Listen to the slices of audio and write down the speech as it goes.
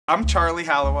I'm Charlie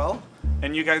Hallowell,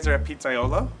 and you guys are at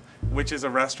Pizzaiolo, which is a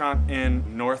restaurant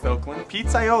in North Oakland.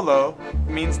 Pizzaiolo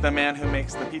means the man who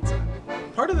makes the pizza.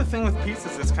 Part of the thing with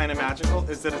pizzas that's kind of magical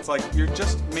is that it's like you're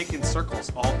just making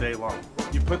circles all day long.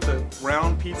 You put the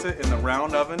round pizza in the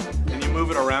round oven and you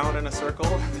move it around in a circle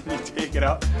and then you take it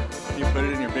out and you put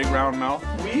it in your big round mouth.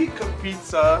 We cook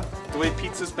pizza the way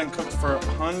pizza's been cooked for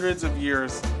hundreds of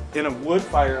years in a wood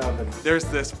fire oven. There's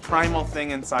this primal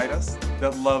thing inside us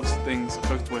that loves things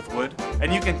cooked with wood,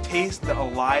 and you can taste the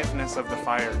aliveness of the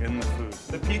fire in the food.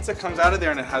 The pizza comes out of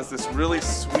there and it has this really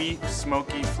sweet,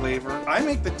 smoky flavor. I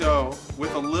make the dough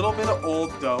with a little bit of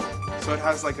old dough, so it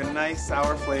has like a nice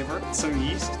sour flavor, some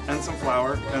yeast and some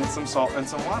flour and some salt and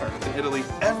some water. In Italy,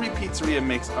 every pizzeria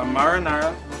makes a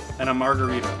marinara and a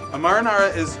margherita. A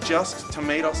marinara is just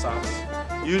tomato sauce,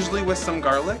 usually with some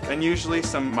garlic and usually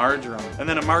some marjoram. And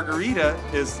then a margherita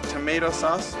is tomato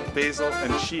sauce, basil,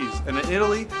 and cheese. And in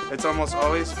Italy, it's almost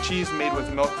always cheese made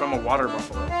with milk from a water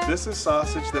buffalo. This is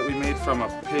sausage that we made from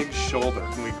a pig's shoulder.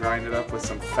 And we grind it up with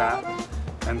some fat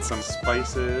and some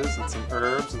spices and some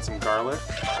herbs and some garlic.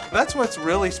 That's what's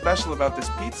really special about this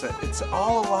pizza. It's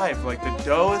all alive. Like the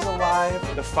dough is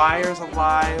alive, the fire's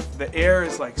alive, the air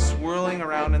is like swirling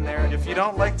around in there. If you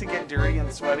don't like to get dirty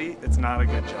and sweaty, it's not a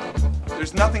good job.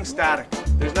 There's nothing static.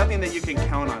 There's nothing that you can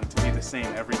count on to be the same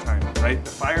every time, right? The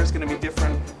fire's gonna be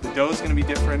different, the dough's gonna be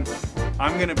different.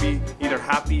 I'm gonna be either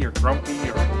happy or grumpy,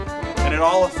 and it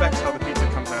all affects how the pizza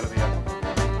comes out of the oven.